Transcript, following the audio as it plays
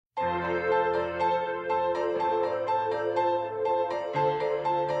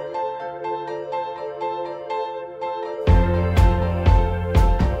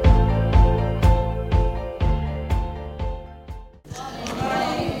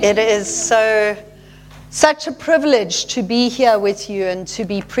It is such a privilege to be here with you and to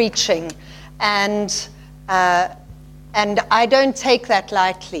be preaching, and I don't take that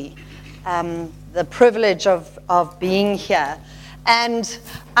lightly. The privilege of being here, and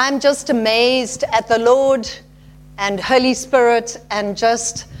I'm just amazed at the Lord and Holy Spirit, and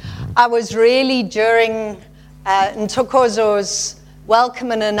I was really during Ntokozo's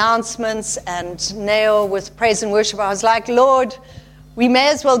welcome and announcements and Neil with praise and worship, I was like, Lord, we may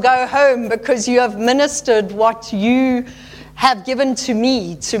as well go home because you have ministered what you have given to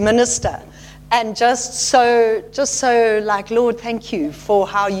me to minister. And just so like, Lord, thank you for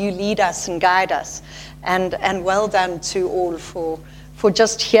how you lead us and guide us. And well done to all for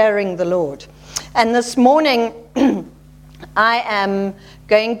just hearing the Lord. And this morning, I am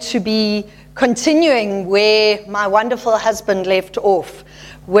going to be continuing where my wonderful husband left off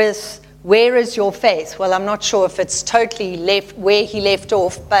with where is your faith? Well, I'm not sure if it's totally left where he left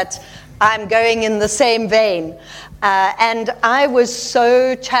off, but I'm going in the same vein. And I was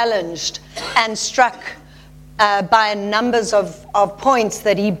so challenged and struck by numbers of points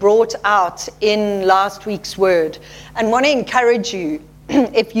that he brought out in last week's word. And want to encourage you,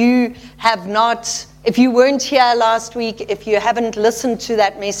 if you weren't here last week, if you haven't listened to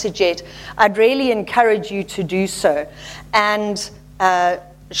that message yet, I'd really encourage you to do so. And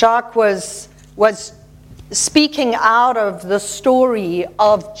Jacques was speaking out of the story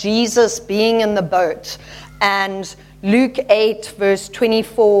of Jesus being in the boat, and Luke 8 verse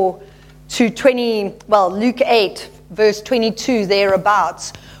 24 to 20, well, Luke 8 verse 22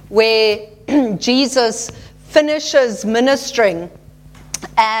 thereabouts, where Jesus finishes ministering,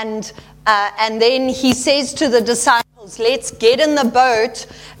 and then he says to the disciples, let's get in the boat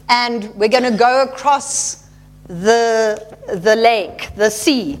and we're going to go across the lake, the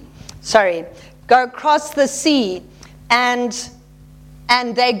sea. Go across the sea, and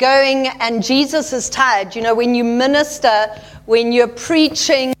they're going, and Jesus is tired. You know, when you minister, when you're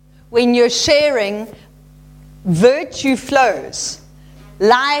preaching, when you're sharing, virtue flows,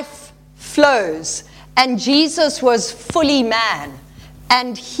 life flows, and Jesus was fully man,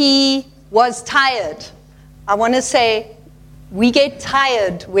 and he was tired. I want to say, we get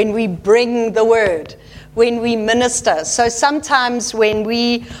tired when we bring the word, when we minister. So sometimes when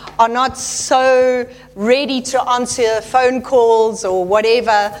we are not so ready to answer phone calls or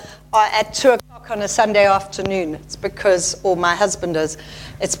whatever at 2 o'clock on a Sunday afternoon, it's because, or my husband is,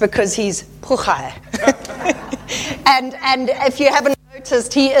 it's because he's puchai. and if you haven't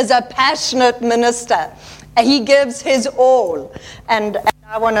noticed, he is a passionate minister. He gives his all, and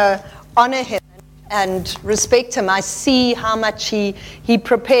I want to honor him and respect him. I see how much he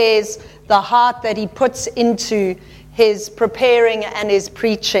prepares, the heart that he puts into his preparing and his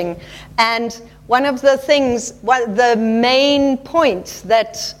preaching. And one of the things, the main point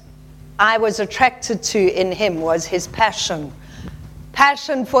that I was attracted to in him was his passion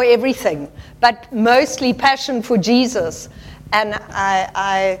for everything, but mostly passion for Jesus. And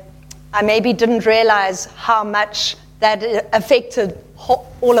I maybe didn't realize how much that affected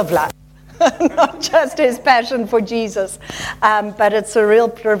all of life. Not just his passion for Jesus, but it's a real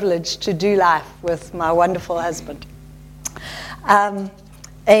privilege to do life with my wonderful husband.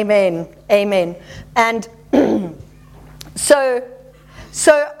 Amen. And so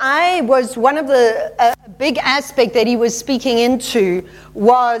I was, one of the big aspect that he was speaking into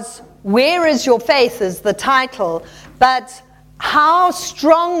was, where is your faith is the title, but how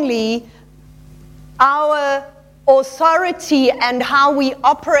strongly our authority and how we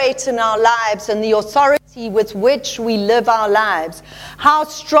operate in our lives, and the authority with which we live our lives, how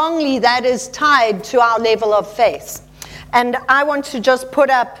strongly that is tied to our level of faith. And I want to just put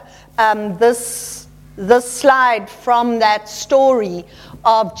up this slide from that story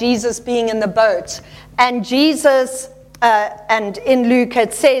of Jesus being in the boat. And Jesus, and in Luke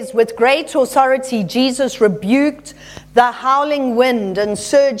it says, with great authority Jesus rebuked the howling wind and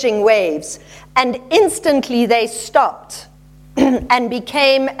surging waves, and instantly they stopped and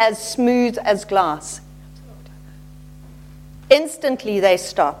became as smooth as glass. Instantly they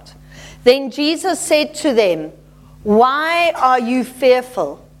stopped. Then Jesus said to them, why are you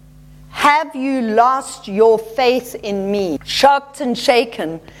fearful? Have you lost your faith in me? Shocked and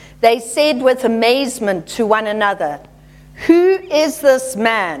shaken, they said with amazement to one another, who is this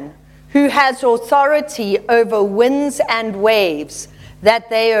man who has authority over winds and waves that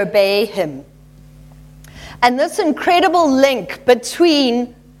they obey him? And this incredible link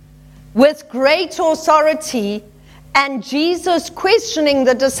between with great authority and Jesus questioning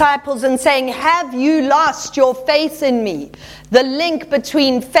the disciples and saying, have you lost your faith in me? The link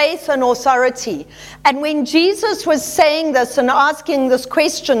between faith and authority. And when Jesus was saying this and asking this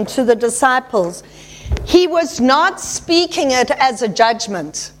question to the disciples, he was not speaking it as a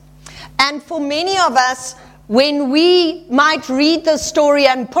judgment. And for many of us, when we might read the story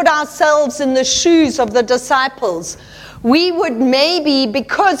and put ourselves in the shoes of the disciples, we would maybe,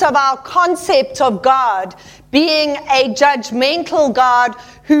 because of our concept of God being a judgmental God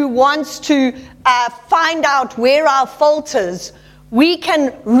who wants to find out where our fault is, we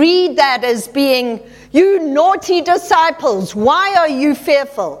can read that as being, you naughty disciples, why are you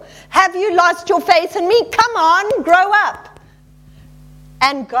fearful? Have you lost your faith in me? Come on, grow up.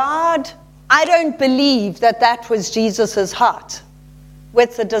 And God, I don't believe that was Jesus' heart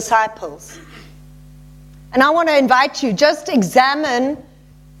with the disciples. And I want to invite you, just examine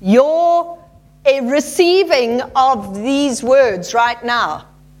your receiving of these words right now.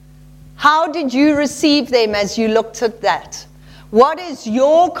 How did you receive them as you looked at that? What is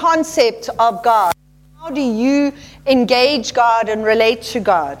your concept of God? How do you engage God and relate to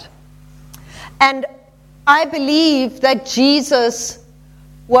God? And I believe that Jesus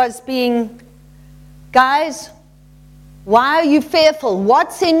was being, guys, why are you fearful?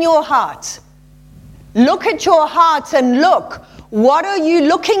 What's in your heart? Look at your heart and look. What are you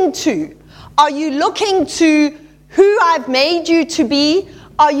looking to? Are you looking to who I've made you to be?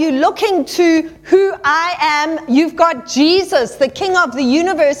 Are you looking to who I am? You've got Jesus, the King of the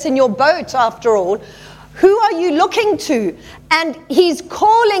universe, in your boat, after all. Who are you looking to? And he's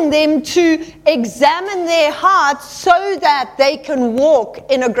calling them to examine their hearts so that they can walk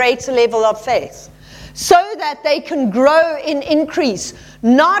in a greater level of faith, so that they can grow in increase,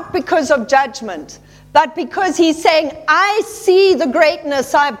 not because of judgment, but because he's saying, I see the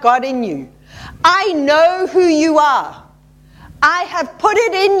greatness I've got in you. I know who you are. I have put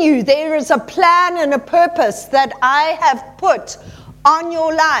it in you. There is a plan and a purpose that I have put on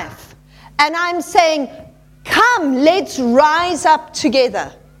your life. And I'm saying, come, let's rise up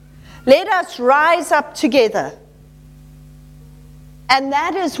together. Let us rise up together. And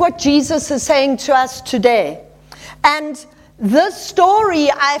that is what Jesus is saying to us today. And this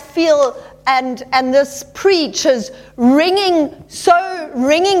story, I feel, and this preach is ringing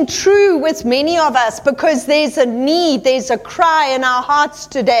true with many of us, because there's a need, there's a cry in our hearts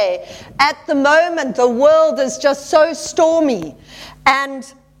today. At the moment, the world is just so stormy.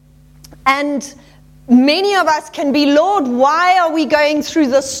 And many of us can be, Lord, why are we going through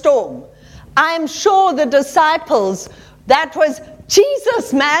the storm? I am sure the disciples, that was,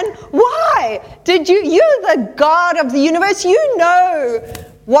 Jesus, man, why? You're the God of the universe. You know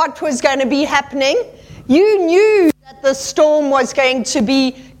what was going to be happening. You knew that the storm was going to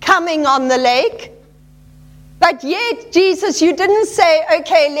be coming on the lake. But yet, Jesus, you didn't say,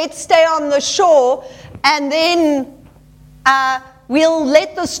 okay, let's stay on the shore and then we'll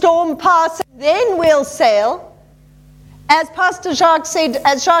let the storm pass and then we'll sail. As Jacques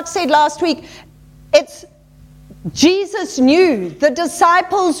said last week, Jesus knew the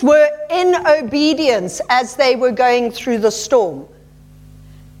disciples were in obedience as they were going through the storm.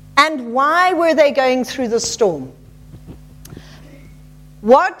 And why were they going through the storm?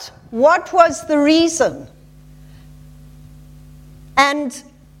 What was the reason? And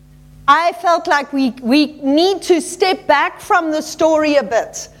I felt like we need to step back from the story a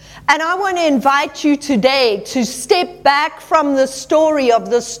bit. And I want to invite you today to step back from the story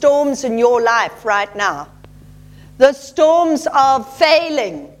of the storms in your life right now. The storms of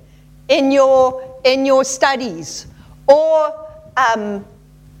failing in your studies, or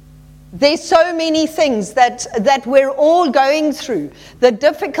there's so many things that we're all going through. The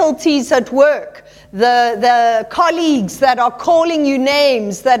difficulties at work, the colleagues that are calling you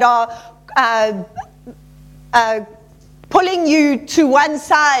names, that are pulling you to one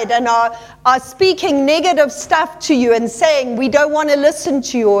side and are speaking negative stuff to you and saying, we don't want to listen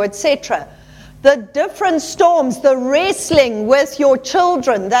to you, or etc. The different storms, the wrestling with your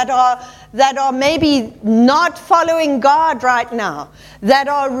children that are maybe not following God right now, that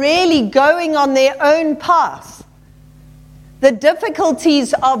are really going on their own path. The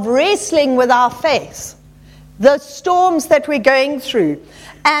difficulties of wrestling with our faith. The storms that we're going through.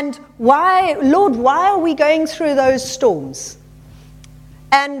 And why, Lord, why are we going through those storms?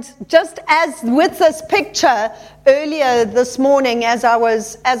 And just as with this picture earlier this morning, as I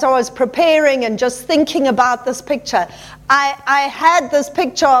was preparing and just thinking about this picture, I had this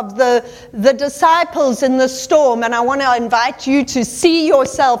picture of the disciples in the storm, and I want to invite you to see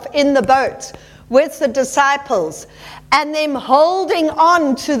yourself in the boat with the disciples and them holding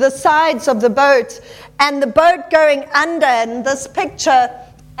on to the sides of the boat and the boat going under, and this picture,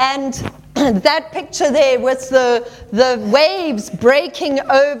 and that picture there with the waves breaking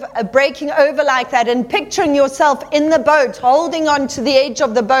over like that, and picturing yourself in the boat, holding on to the edge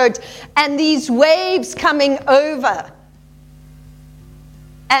of the boat, and these waves coming over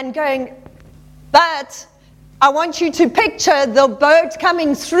and going, but I want you to picture the boat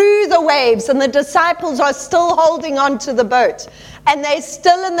coming through the waves, and the disciples are still holding on to the boat, and they're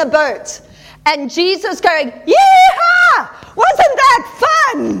still in the boat, and Jesus going, yeehaw! Wasn't that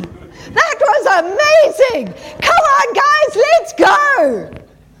fun? That was amazing! Come on, guys, let's go!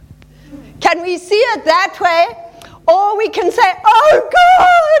 Can we see it that way? Or we can say, oh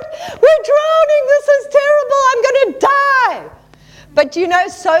God, we're drowning, this is terrible, I'm going to die. But you know,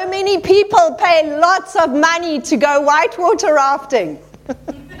 so many people pay lots of money to go whitewater rafting.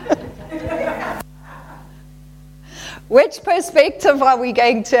 Which perspective are we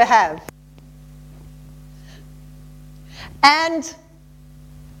going to have? And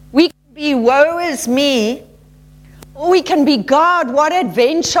we can be woe is me, or we can be God, what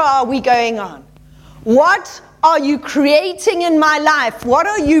adventure are we going on? What are you creating in my life? What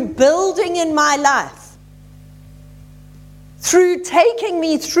are you building in my life? Through taking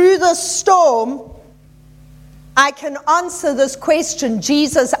me through the storm, I can answer this question,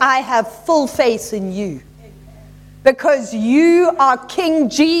 Jesus, I have full faith in you. Because you are King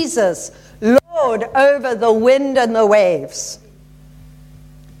Jesus, Lord over the wind and the waves.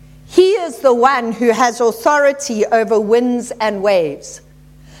 He is the one who has authority over winds and waves.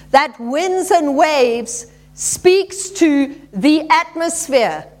 That winds and waves speaks to the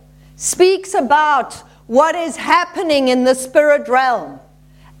atmosphere, speaks about what is happening in the spirit realm.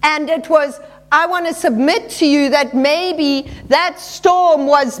 And I want to submit to you that maybe that storm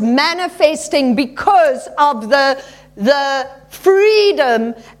was manifesting because of the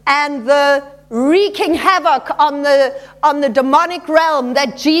freedom and the wreaking havoc on the demonic realm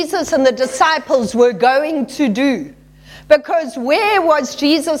that Jesus and the disciples were going to do. Because where was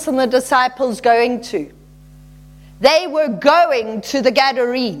Jesus and the disciples going to? They were going to the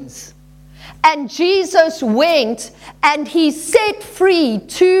Gadarenes. And Jesus went and he set free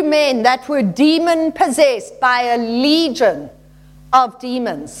 2 men that were demon-possessed by a legion of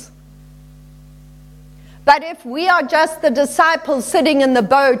demons. But if we are just the disciples sitting in the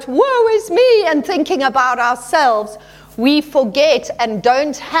boat, woe is me, and thinking about ourselves, we forget and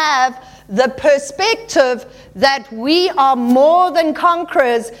don't have the perspective that we are more than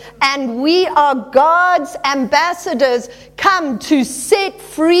conquerors and we are God's ambassadors come to set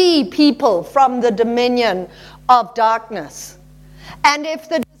free people from the dominion of darkness. And if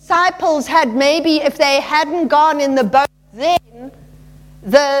the disciples if they hadn't gone in the boat then,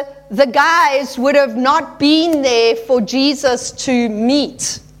 the guys would have not been there for Jesus to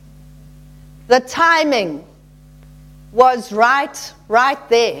meet. The timing was right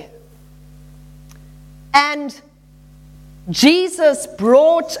there. And Jesus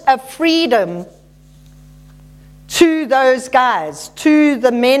brought a freedom to those guys, to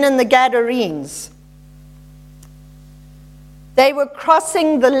the men in the Gadarenes. They were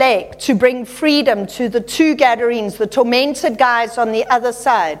crossing the lake to bring freedom to the 2 Gadarenes, the tormented guys on the other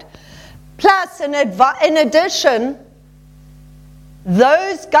side. Plus, in addition,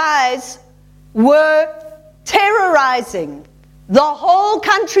 those guys were terrorizing the whole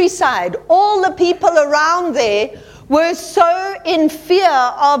countryside. All the people around there were so in fear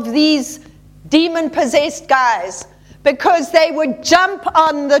of these demon-possessed guys because they would jump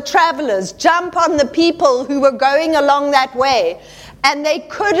on the travelers, jump on the people who were going along that way, and they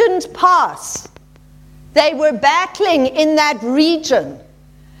couldn't pass. They were battling in that region.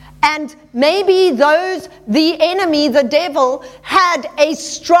 And maybe the enemy, the devil, had a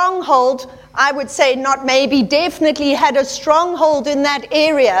stronghold. I would say not maybe, definitely had a stronghold in that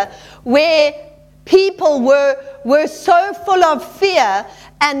area where people were so full of fear,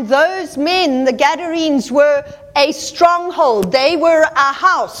 and those men, the Gadarenes, were a stronghold. They were a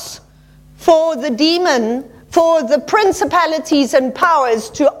house for the demon, for the principalities and powers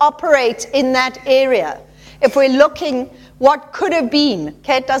to operate in that area. If we're looking what could have been,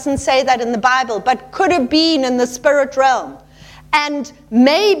 okay, it doesn't say that in the Bible, but could have been in the spirit realm. And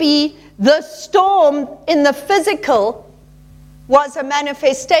maybe the storm in the physical was a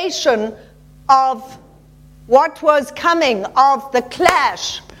manifestation of what was coming, of the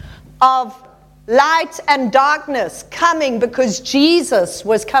clash of light and darkness coming, because Jesus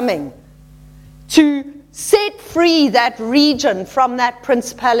was coming to set free that region from that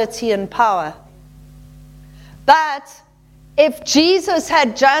principality and power. But if Jesus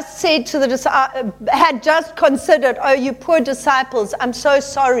had just said to had just considered, oh, you poor disciples, I'm so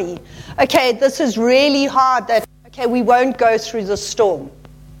sorry. Okay, this is really hard okay, we won't go through the storm.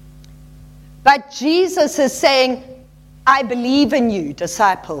 But Jesus is saying, I believe in you,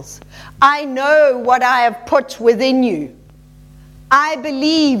 disciples. I know what I have put within you. I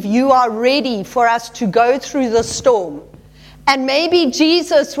believe you are ready for us to go through the storm. And maybe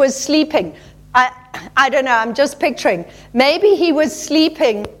Jesus was sleeping. I don't know, I'm just picturing. Maybe he was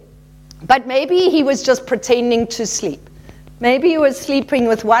sleeping, but maybe he was just pretending to sleep. Maybe he was sleeping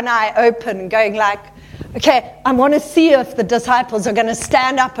with one eye open, going like, okay, I want to see if the disciples are going to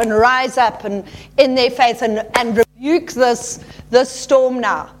stand up and rise up and in their faith and rebuke this storm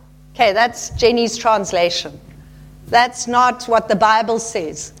now. Okay, that's Jenny's translation. That's not what the Bible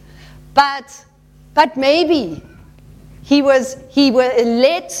says. But maybe he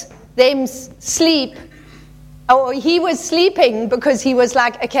let them sleep, or he was sleeping because he was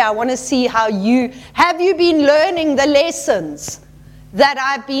like, okay, I want to see have you been learning the lessons that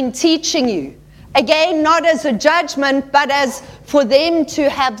I've been teaching you? Again, not as a judgment, but as for them to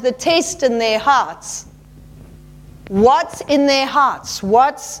have the test in their hearts. What's in their hearts?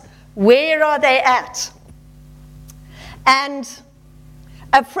 Where are they at? And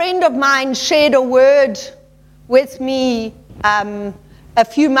a friend of mine shared a word with me a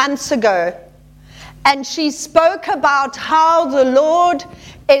few months ago, and she spoke about how the Lord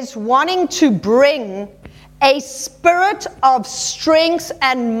is wanting to bring a spirit of strength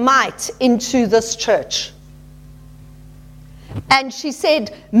and might into this church. And she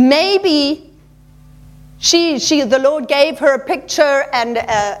said maybe the Lord gave her a picture and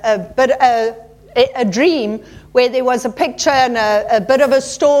a dream where there was a picture and a bit of a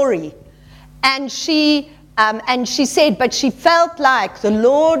story. And she said, but she felt like the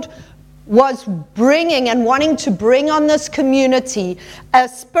Lord was bringing and wanting to bring on this community a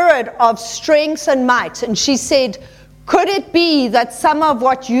spirit of strength and might. And she said, could it be that some of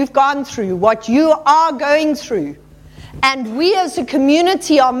what you've gone through, what you are going through, and we as a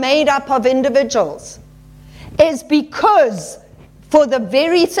community are made up of individuals, is because for the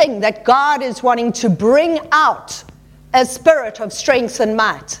very thing that God is wanting to bring out a spirit of strength and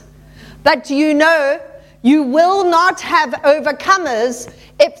might. But do you know, you will not have overcomers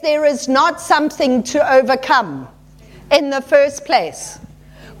if there is not something to overcome in the first place.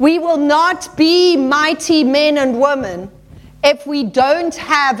 We will not be mighty men and women if we don't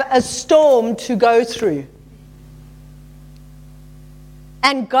have a storm to go through.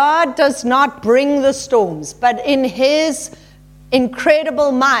 And God does not bring the storms, but in His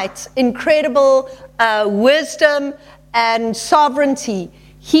incredible might, incredible wisdom and sovereignty,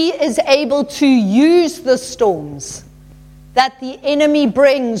 He is able to use the storms that the enemy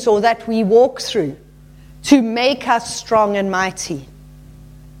brings or that we walk through to make us strong and mighty.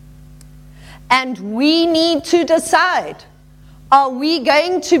 And we need to decide, are we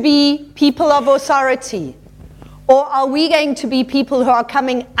going to be people of authority, or are we going to be people who are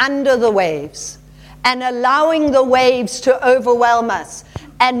coming under the waves and allowing the waves to overwhelm us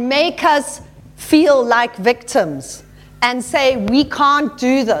and make us feel like victims and say, we can't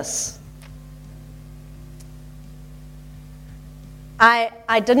do this?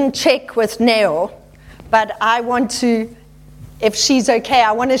 I didn't check with Neo, but I want to, if she's okay,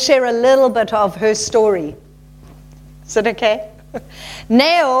 I want to share a little bit of her story. Is it okay?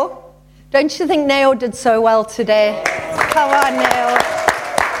 Neo, don't you think Neo did so well today? Come on, Neo.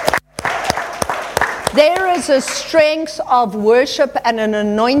 There is a strength of worship and an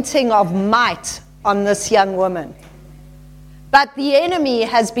anointing of might on this young woman. But the enemy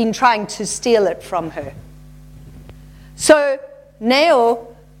has been trying to steal it from her. So Neo,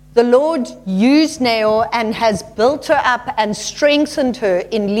 the Lord used Neo and has built her up and strengthened her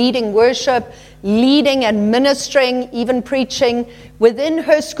in leading worship, leading and ministering, even preaching within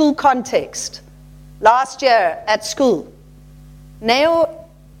her school context. Last year at school, Neo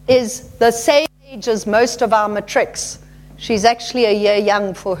is the same age as most of our matrics. She's actually a year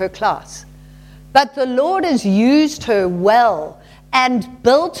young for her class. But the Lord has used her well and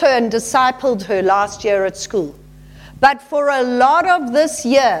built her and discipled her last year at school. But for a lot of this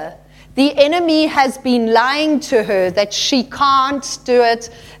year, the enemy has been lying to her that she can't do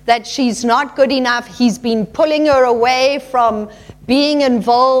it, that she's not good enough. He's been pulling her away from being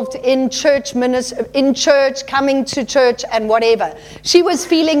involved in church, coming to church and whatever. She was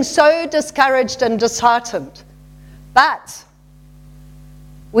feeling so discouraged and disheartened. But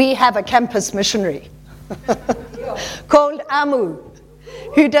we have a campus missionary called Amu,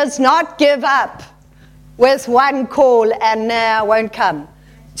 who does not give up with one call and nah, won't come.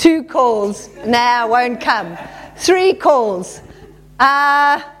 2 calls, nah, won't come. 3 calls.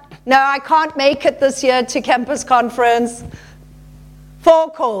 No, I can't make it this year to campus conference.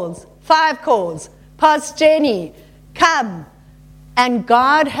 4 calls, 5 calls. Pastor Jenny, come. And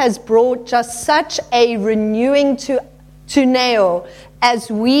God has brought just such a renewing to Nao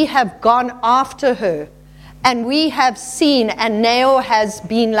as we have gone after her. And we have seen, and Nao has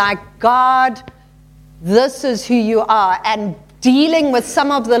been like, God, this is who you are. And dealing with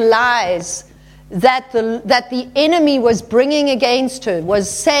some of the lies that the enemy was bringing against her, was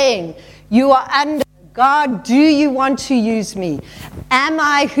saying, you are under, God, do you want to use me? Am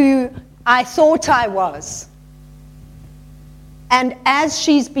I who I thought I was? And as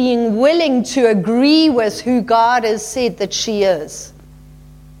she's being willing to agree with who God has said that she is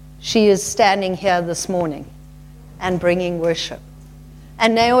standing here this morning and bringing worship.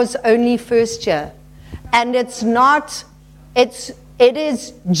 And Nao's only first year. And it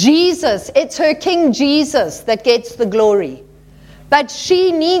is Jesus, it's her King Jesus that gets the glory. But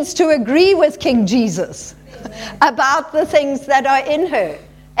she needs to agree with King Jesus about the things that are in her.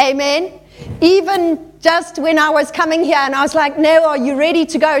 Amen? Even just when I was coming here and I was like, no, are you ready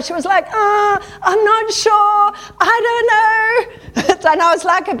to go? She was like, I'm not sure. I don't know. And I was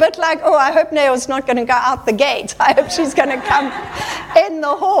like a bit like, I hope Neo's not going to go out the gate. I hope she's going to come in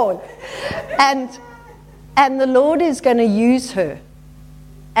the hall. And the Lord is going to use her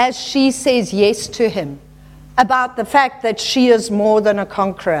as she says yes to him about the fact that she is more than a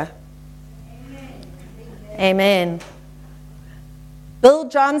conqueror. Amen. Bill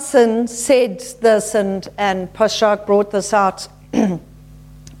Johnson said this, and Pashak brought this out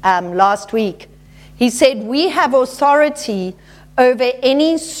last week. He said, we have authority over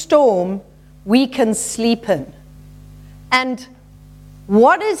any storm we can sleep in. And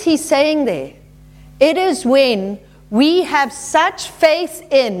what is he saying there? It is when we have such faith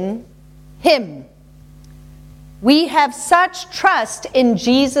in him, we have such trust in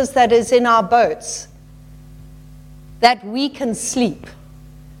Jesus that is in our boats, that we can sleep,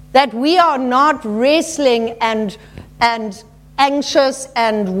 that we are not wrestling and anxious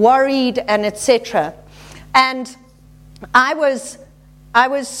and worried and etc. And I was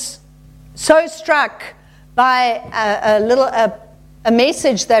so struck by a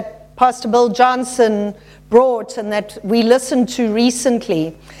message that Pastor Bill Johnson brought and that we listened to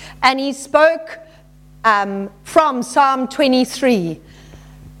recently. And he spoke from Psalm 23.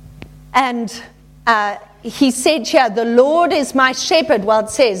 And he said here, the Lord is my shepherd. Well,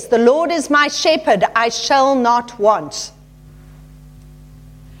 it says, the Lord is my shepherd, I shall not want.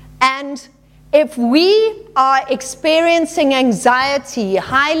 And if we are experiencing anxiety,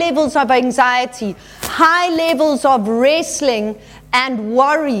 high levels of anxiety, high levels of wrestling and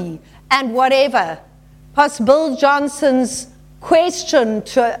worry and whatever, Pastor Bill Johnson's question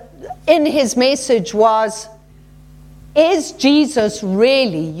in his message was, is Jesus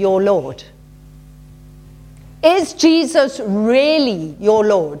really your Lord? Is Jesus really your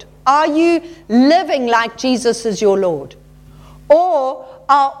Lord? Are you living like Jesus is your Lord? Or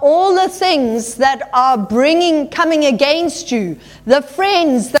are all the things that are coming against you, the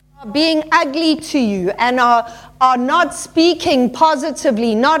friends that are being ugly to you and are not speaking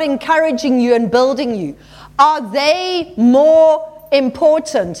positively, not encouraging you and building you, are they more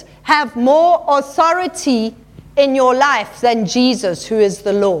important, have more authority in your life than Jesus, who is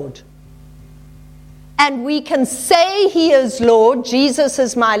the Lord? And we can say he is Lord, Jesus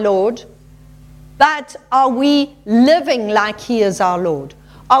is my Lord, but are we living like he is our Lord?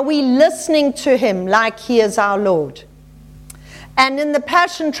 Are we listening to him like he is our Lord? And in the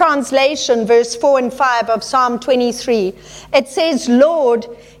Passion Translation, verse 4 and 5 of Psalm 23, it says, Lord,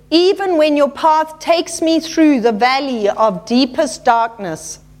 even when your path takes me through the valley of deepest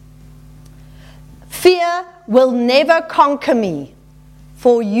darkness, fear will never conquer me,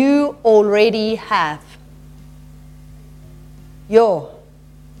 for you already have.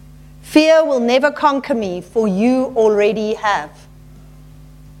 Fear will never conquer me, for you already have.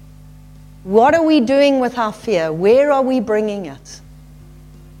 What are we doing with our fear? Where are we bringing it?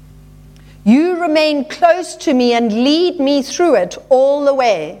 You remain close to me and lead me through it all the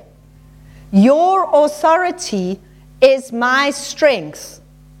way. Your authority is my strength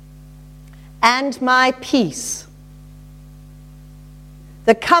and my peace.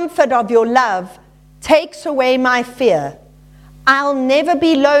 The comfort of your love takes away my fear. I'll never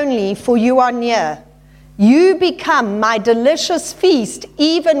be lonely, for you are near. You become my delicious feast,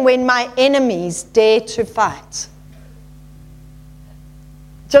 even when my enemies dare to fight.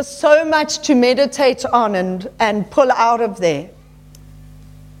 Just so much to meditate on and pull out of there.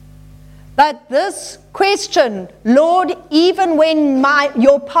 But this question, Lord, even when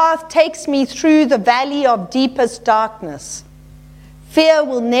your path takes me through the valley of deepest darkness, fear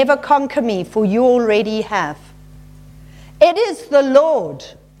will never conquer me, for you already have. It is the Lord.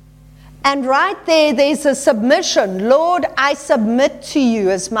 And right there's a submission. Lord, I submit to you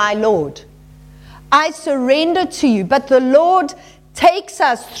as my Lord. I surrender to you. But the Lord takes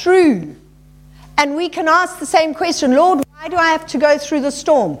us through. And we can ask the same question, Lord, why do I have to go through the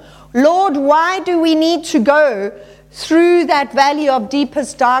storm? Lord, why do we need to go through that valley of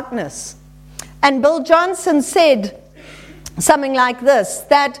deepest darkness? And Bill Johnson said something like this,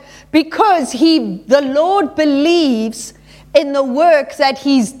 that because the Lord believes in the work that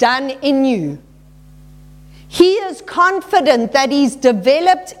he's done in you. He is confident that he's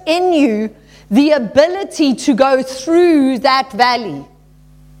developed in you the ability to go through that valley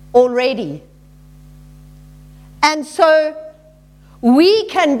already. And so we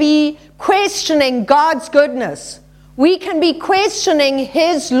can be questioning God's goodness. We can be questioning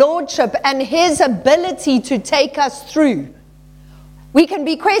his lordship and his ability to take us through. We can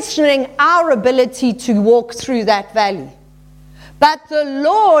be questioning our ability to walk through that valley. But the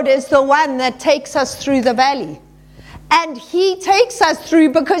Lord is the one that takes us through the valley. And he takes us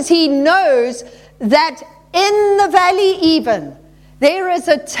through because he knows that in the valley even, there is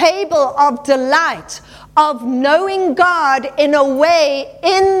a table of delight, of knowing God in a way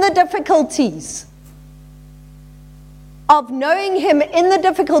in the difficulties. Of knowing him in the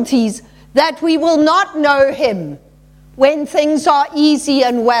difficulties, that we will not know him when things are easy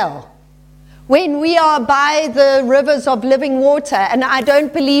and well. When we are by the rivers of living water, and I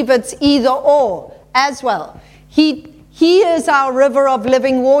don't believe it's either or as well. He is our river of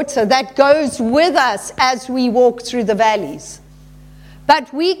living water that goes with us as we walk through the valleys.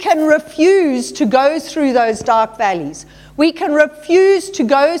 But we can refuse to go through those dark valleys. We can refuse to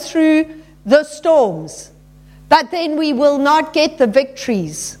go through the storms. But then we will not get the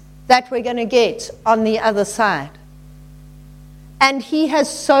victories that we're going to get on the other side. And he has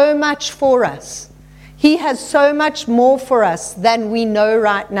so much for us. He has so much more for us than we know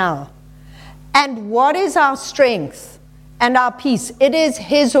right now. And what is our strength and our peace? It is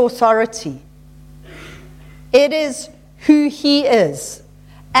his authority. It is who he is.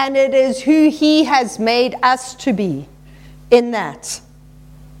 And it is who he has made us to be in that.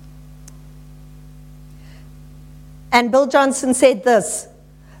 And Bill Johnson said this,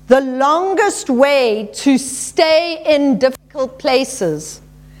 the longest way to stay in difficult places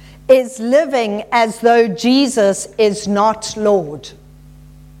is living as though Jesus is not Lord.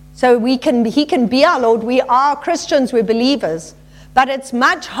 So he can be our Lord. We are Christians, we're believers. But it's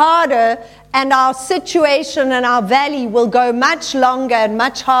much harder, and our situation and our valley will go much longer and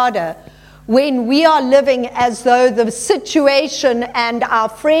much harder when we are living as though the situation and our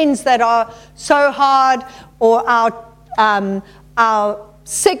friends that are so hard, or our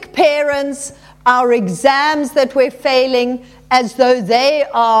sick parents, our exams that we're failing, as though they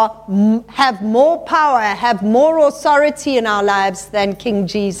have more power, have more authority in our lives than King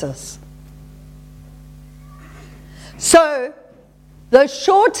Jesus. So, the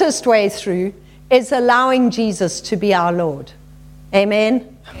shortest way through is allowing Jesus to be our Lord.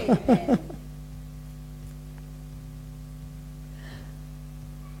 Amen? Amen.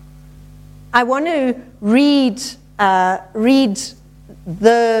 I want to read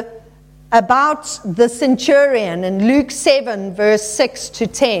about the centurion in Luke 7, verse 6 to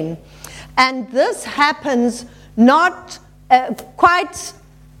 10. And this happens not quite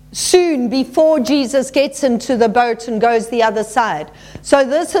soon before Jesus gets into the boat and goes the other side. So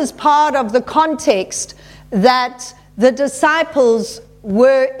this is part of the context that the disciples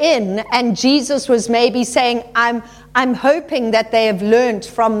were in, and Jesus was maybe saying, I'm hoping that they have learned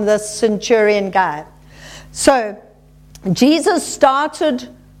from this centurion guy. So Jesus started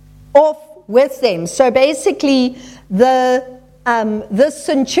off with them. So basically, this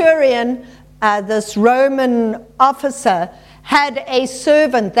centurion, this Roman officer, had a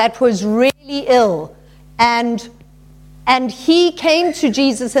servant that was really ill, and he came to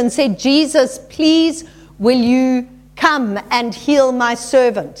Jesus and said, Jesus, please, will you come and heal my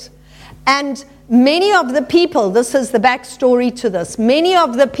servant? And many of the people, this is the backstory to this, many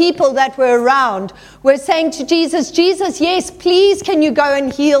of the people that were around were saying to Jesus, Jesus, yes, please can you go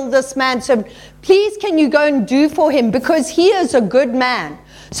and heal this man? So please can you go and do for him, because he is a good man.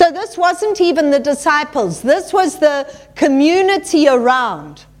 So this wasn't even the disciples. This was the community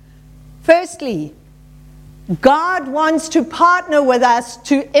around. Firstly, God wants to partner with us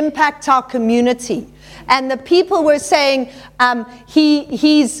to impact our community. And the people were saying,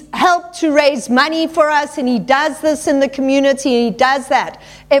 he's helped to raise money for us, and he does this in the community, and he does that.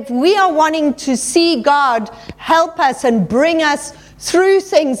 If we are wanting to see God help us and bring us through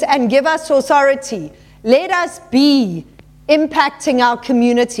things and give us authority, let us be impacting our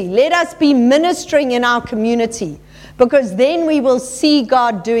community. Let us be ministering in our community, because then we will see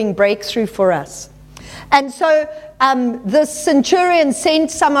God doing breakthrough for us. And so the centurion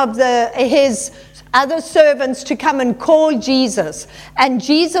sent some of his other servants to come and call Jesus. And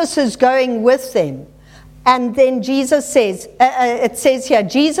Jesus is going with them. And then Jesus says, it says here,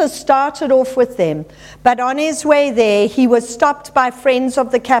 Jesus started off with them. But on his way there, he was stopped by friends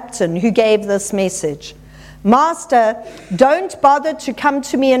of the captain who gave this message. Master, don't bother to come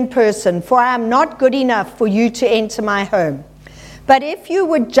to me in person, for I am not good enough for you to enter my home. But if you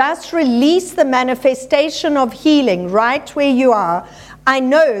would just release the manifestation of healing right where you are, I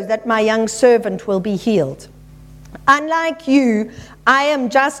know that my young servant will be healed. Unlike you, I am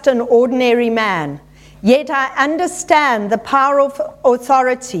just an ordinary man, yet I understand the power of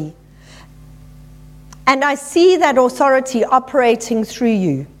authority, and I see that authority operating through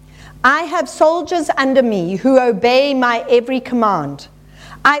you. I have soldiers under me who obey my every command.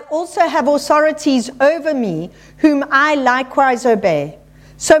 I also have authorities over me whom I likewise obey.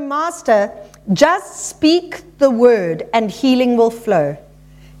 So, Master, just speak the word and healing will flow.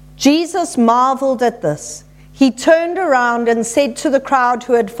 Jesus marveled at this. He turned around and said to the crowd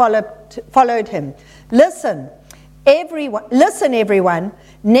who had followed him, Listen, everyone,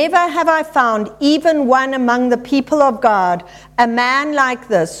 never have I found even one among the people of God, a man like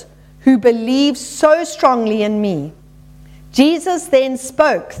this, who believes so strongly in me. Jesus then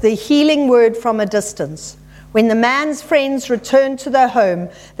spoke the healing word from a distance. When the man's friends returned to their home,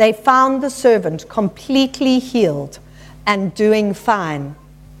 they found the servant completely healed and doing fine.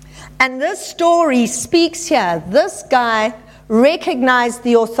 And this story speaks here. This guy recognized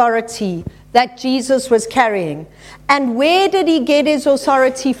the authority that Jesus was carrying. And where did he get his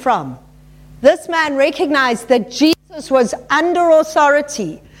authority from? This man recognized that Jesus was under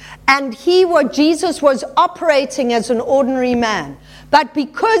authority, and Jesus was operating as an ordinary man. But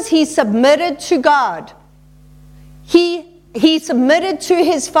because he submitted to God, he submitted to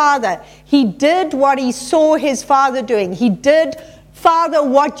his Father. He did what he saw his Father doing. He did, Father,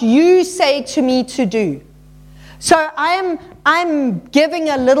 what you say to me to do. So I'm giving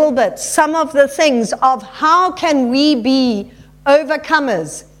a little bit, some of the things of how can we be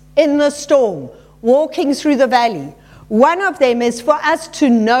overcomers in the storm, walking through the valley. One of them is for us to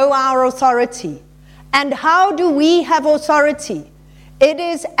know our authority. And how do we have authority? It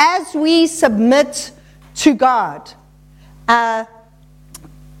is as we submit to God.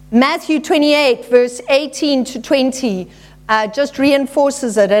 Matthew 28, verse 18 to 20, just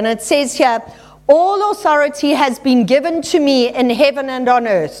reinforces it. And it says here, all authority has been given to me in heaven and on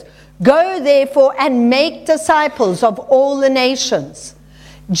earth. Go therefore and make disciples of all the nations.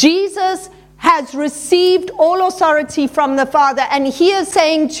 Jesus has received all authority from the Father, and he is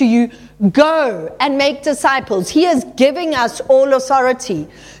saying to you, go and make disciples. He is giving us all authority.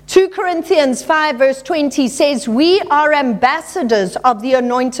 2 Corinthians 5 verse 20 says, we are ambassadors of the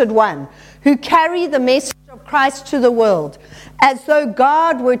Anointed One, who carry the message of Christ to the world, as though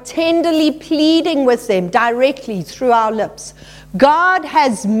God were tenderly pleading with them directly through our lips. God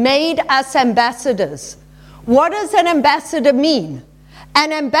has made us ambassadors. What does an ambassador mean?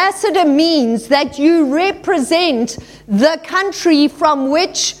 An ambassador means that you represent the country from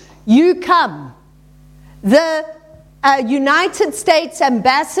which you come. The United States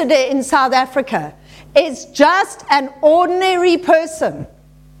ambassador in South Africa is just an ordinary person.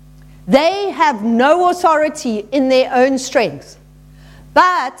 They have no authority in their own strength.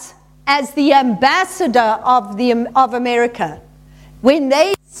 But as the ambassador of America, when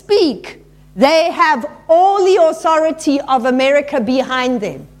they speak, they have all the authority of America behind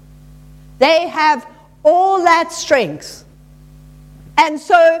them. They have all that strength. And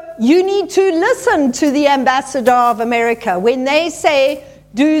so you need to listen to the ambassador of America when they say,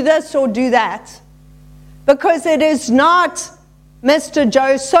 do this or do that. Because it is not Mr.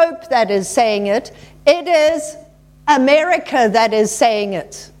 Joe Soap that is saying it. It is America that is saying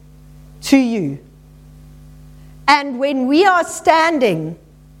it to you. And when we are standing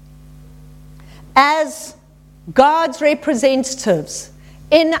as God's representatives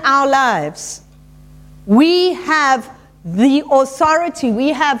in our lives, we have the authority, we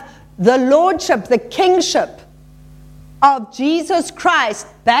have the lordship, the kingship of Jesus Christ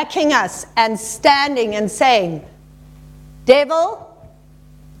backing us and standing and saying, devil,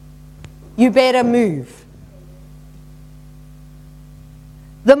 you better move.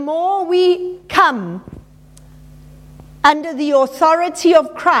 The more we come under the authority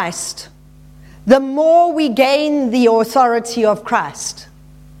of Christ, the more we gain the authority of Christ.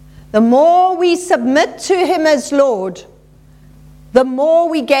 The more we submit to him as Lord, the more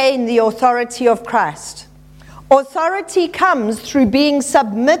we gain the authority of Christ. Authority comes through being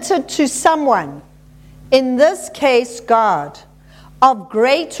submitted to someone, in this case God, of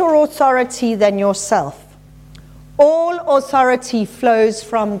greater authority than yourself. All authority flows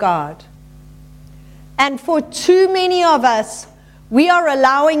from God. And for too many of us, we are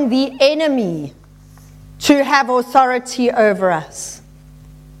allowing the enemy to have authority over us.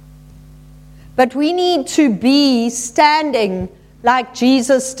 But we need to be standing like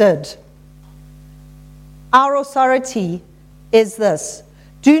Jesus did. Our authority is this.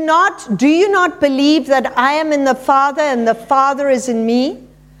 Do you not believe that I am in the Father and the Father is in me?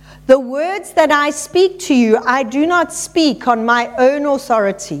 The words that I speak to you, I do not speak on my own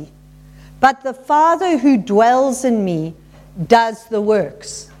authority, but the Father who dwells in me does the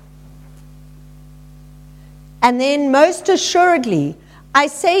works. And then most assuredly, I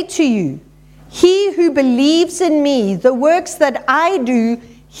say to you, he who believes in me, the works that I do,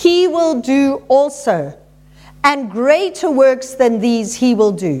 he will do also. And greater works than these he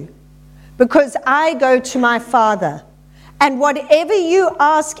will do, because I go to my Father. And whatever you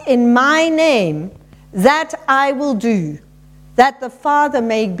ask in my name, that I will do, that the Father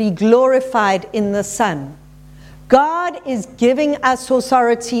may be glorified in the Son. God is giving us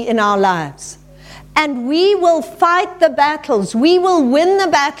authority in our lives. And we will fight the battles. We will win the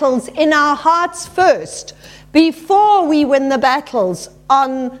battles in our hearts first, before we win the battles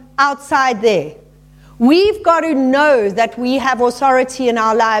outside there. We've got to know that we have authority in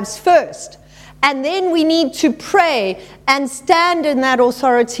our lives first. And then we need to pray and stand in that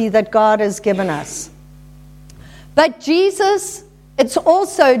authority that God has given us. But Jesus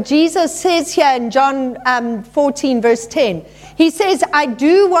says here in John 14, verse 10, he says, I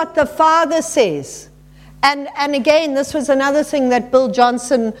do what the Father says. And again, this was another thing that Bill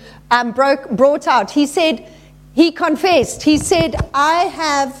Johnson brought out. He confessed, he said, I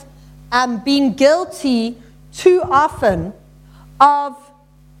have been guilty too often of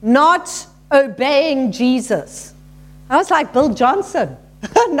not obeying Jesus. I was like, Bill Johnson,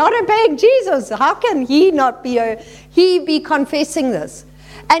 not obeying Jesus. How can he not be confessing this?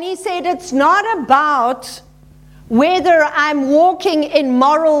 And he said, it's not about whether I'm walking in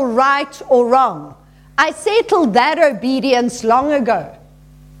moral right or wrong. I settled that obedience long ago.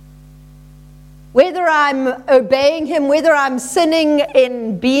 Whether I'm obeying him, whether I'm sinning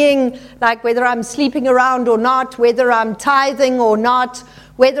in being, like whether I'm sleeping around or not, whether I'm tithing or not,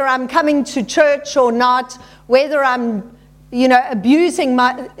 whether I'm coming to church or not, whether I'm, abusing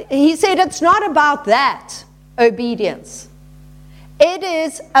he said it's not about that obedience. It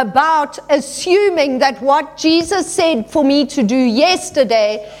is about assuming that what Jesus said for me to do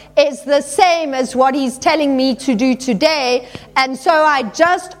yesterday is the same as what he's telling me to do today. And so I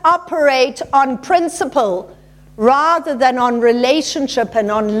just operate on principle rather than on relationship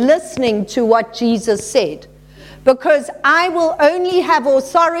and on listening to what Jesus said. Because I will only have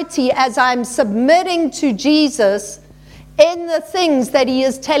authority as I'm submitting to Jesus in the things that he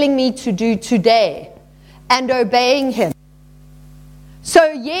is telling me to do today and obeying him.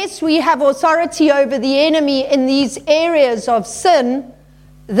 So yes, we have authority over the enemy in these areas of sin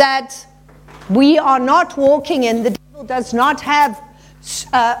that we are not walking in. The devil does not have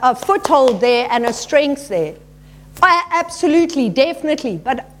a foothold there and a strength there. Absolutely, definitely.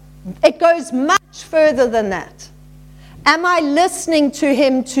 But it goes much further than that. Am I listening to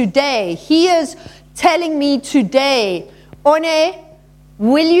him today? He is telling me today, One,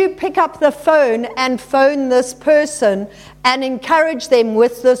 will you pick up the phone and phone this person and encourage them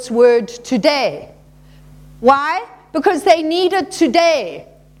with this word today? Why? Because they need it today.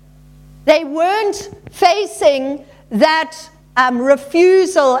 They weren't facing that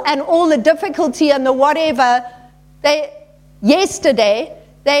refusal and all the difficulty and the whatever yesterday.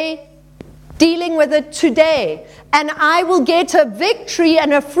 They dealing with it today. And I will get a victory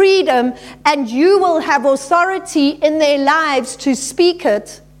and a freedom, and you will have authority in their lives to speak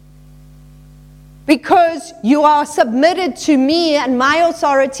it, because you are submitted to me and my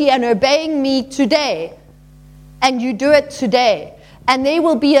authority and obeying me today. And you do it today. And there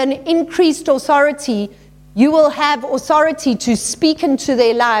will be an increased authority. You will have authority to speak into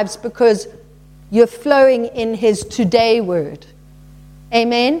their lives because you're flowing in his today word.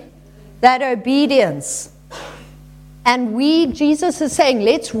 Amen? That obedience. And Jesus is saying,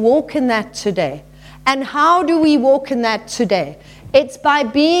 let's walk in that today. And how do we walk in that today? It's by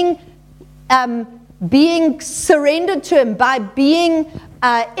being surrendered to him, by being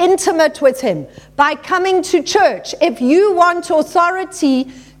intimate with him, by coming to church. If you want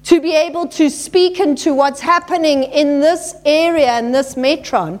authority to be able to speak into what's happening in this area, in this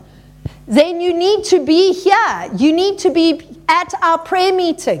metron, then you need to be here. You need to be at our prayer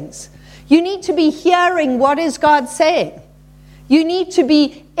meetings. You need to be hearing what is God saying. You need to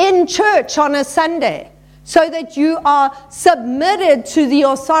be in church on a Sunday so that you are submitted to the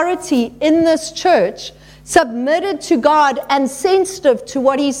authority in this church, submitted to God and sensitive to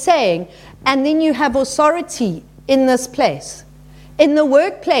what he's saying, and then you have authority in this place. In the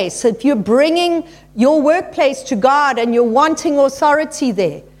workplace, if you're bringing your workplace to God and you're wanting authority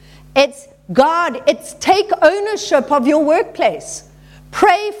there, it's God, it's take ownership of your workplace.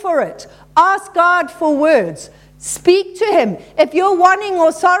 Pray for it. Ask God for words. Speak to him. If you're wanting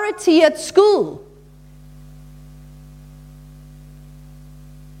authority at school,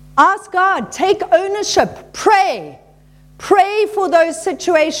 ask God. Take ownership. Pray. Pray for those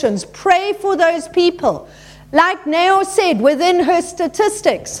situations. Pray for those people. Like Nao said, within her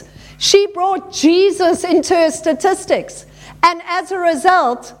statistics, she brought Jesus into her statistics. And as a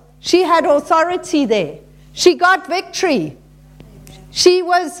result, she had authority there. She got victory. She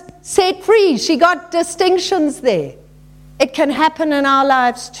was set free. She got distinctions there. It can happen in our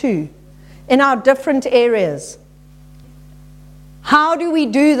lives too, in our different areas. How do we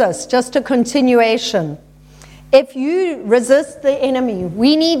do this? Just a continuation. If you resist the enemy,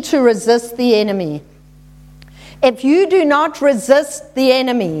 we need to resist the enemy. If you do not resist the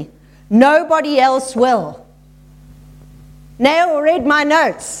enemy, nobody else will. Now read my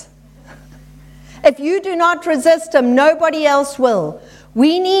notes. If you do not resist him, nobody else will.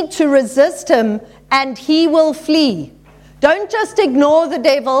 We need to resist him and he will flee. Don't just ignore the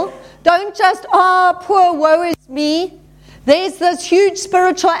devil. Don't just, poor woe is me. There's this huge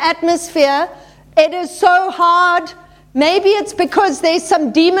spiritual atmosphere. It is so hard. Maybe it's because there's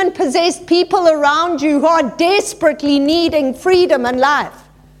some demon-possessed people around you who are desperately needing freedom and life.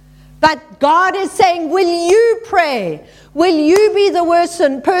 But God is saying, will you pray? Will you be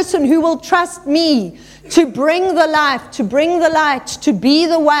the person who will trust me to bring the life, to bring the light, to be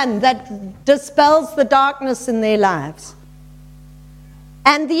the one that dispels the darkness in their lives?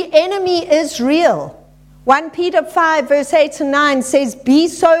 And the enemy is real. 1 Peter 5 verse 8 and 9 says, be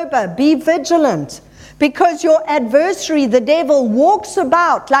sober, be vigilant, because your adversary, the devil, walks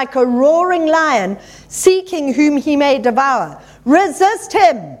about like a roaring lion, seeking whom he may devour. Resist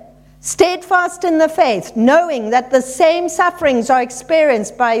him, steadfast in the faith, knowing that the same sufferings are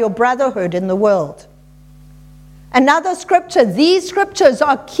experienced by your brotherhood in the world. Another scripture, these scriptures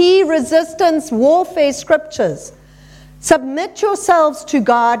are key resistance warfare scriptures. Submit yourselves to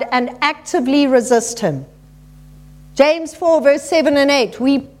God and actively resist him. James 4 verse 7 and 8,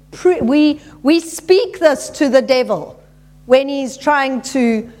 we speak this to the devil when he's trying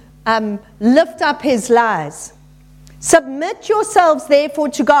to lift up his lies. Submit yourselves, therefore,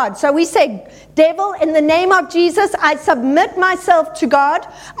 to God. So we say, devil, in the name of Jesus, I submit myself to God.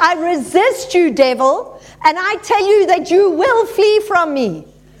 I resist you, devil, and I tell you that you will flee from me.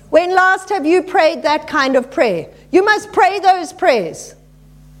 When last have you prayed that kind of prayer? You must pray those prayers,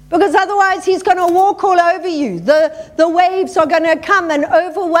 because otherwise he's going to walk all over you. The waves are going to come and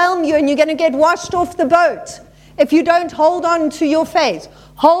overwhelm you, and you're going to get washed off the boat if you don't hold on to your faith.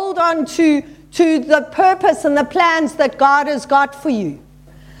 Hold on to the purpose and the plans that God has got for you.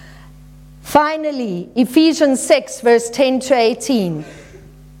 Finally, Ephesians 6, verse 10 to 18.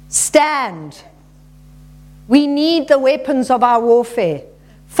 Stand. We need the weapons of our warfare.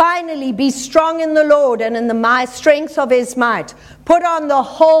 Finally, be strong in the Lord and in the strength of his might. Put on the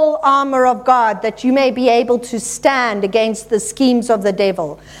whole armor of God, that you may be able to stand against the schemes of the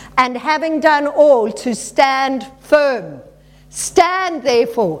devil. And having done all, to stand firm. Stand,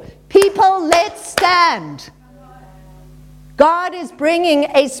 therefore. People, let's stand. God is bringing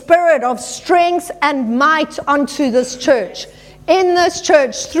a spirit of strength and might onto this church. In this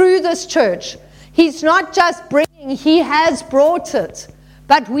church, through this church. He's not just bringing, he has brought it.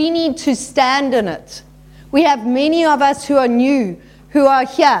 But we need to stand in it. We have many of us who are new, who are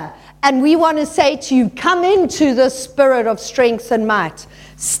here. And we want to say to you, come into the spirit of strength and might.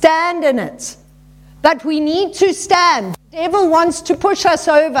 Stand in it. But we need to stand. The devil wants to push us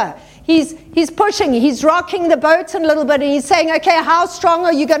over. He's pushing, he's rocking the boat a little bit, and he's saying, okay, how strong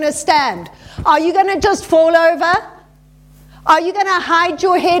are you going to stand? Are you going to just fall over? Are you going to hide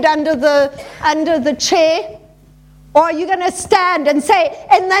your head under the chair? Or are you going to stand and say,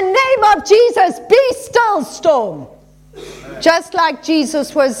 in the name of Jesus, be still, storm? Just like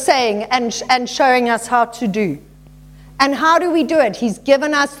Jesus was saying and showing us how to do. And how do we do it? He's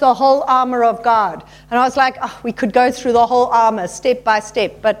given us the whole armor of God. And I was like, we could go through the whole armor step by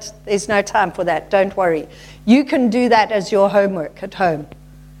step, but there's no time for that. Don't worry. You can do that as your homework at home.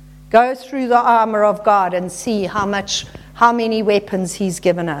 Go through the armor of God and see how many weapons he's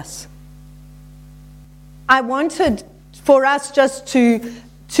given us. I wanted for us just to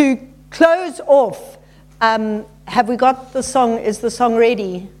close off. Have we got the song? Is the song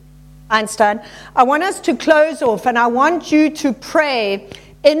ready? Einstein. I want us to close off, and I want you to pray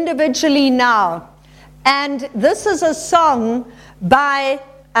individually now. And this is a song by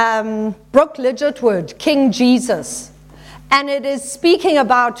Brooke Littlewood, King Jesus. And it is speaking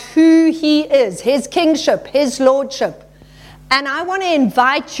about who he is, his kingship, his lordship. And I want to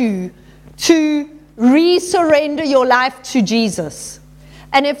invite you to resurrender your life to Jesus.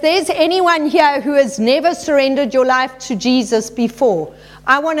 And if there's anyone here who has never surrendered your life to Jesus before,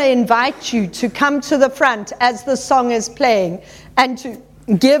 I want to invite you to come to the front as the song is playing and to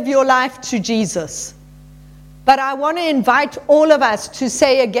give your life to Jesus. But I want to invite all of us to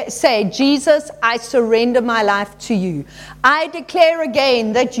say, Jesus, I surrender my life to you. I declare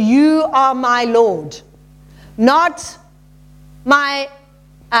again that you are my Lord, not my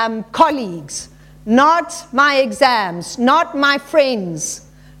colleagues, not my exams, not my friends,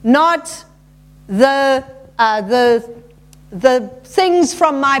 not the things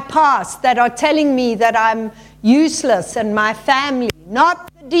from my past that are telling me that I'm useless, and my family,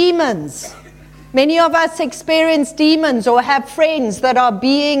 not the demons. Many of us experience demons or have friends that are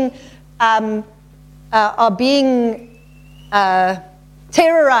being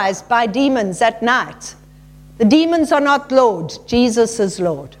terrorized by demons at night. The demons are not Lord. Jesus is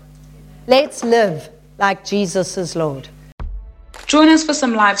Lord. Let's live like Jesus is Lord. Join us for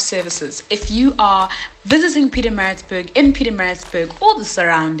some live services. If you are visiting Pietermaritzburg, in Pietermaritzburg or the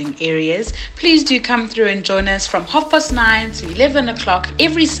surrounding areas, please do come through and join us from 9:30 to 11 o'clock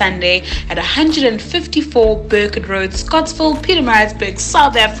every Sunday at 154 Burkett Road, Scottsville, Pietermaritzburg,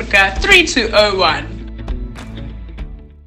 South Africa 3201.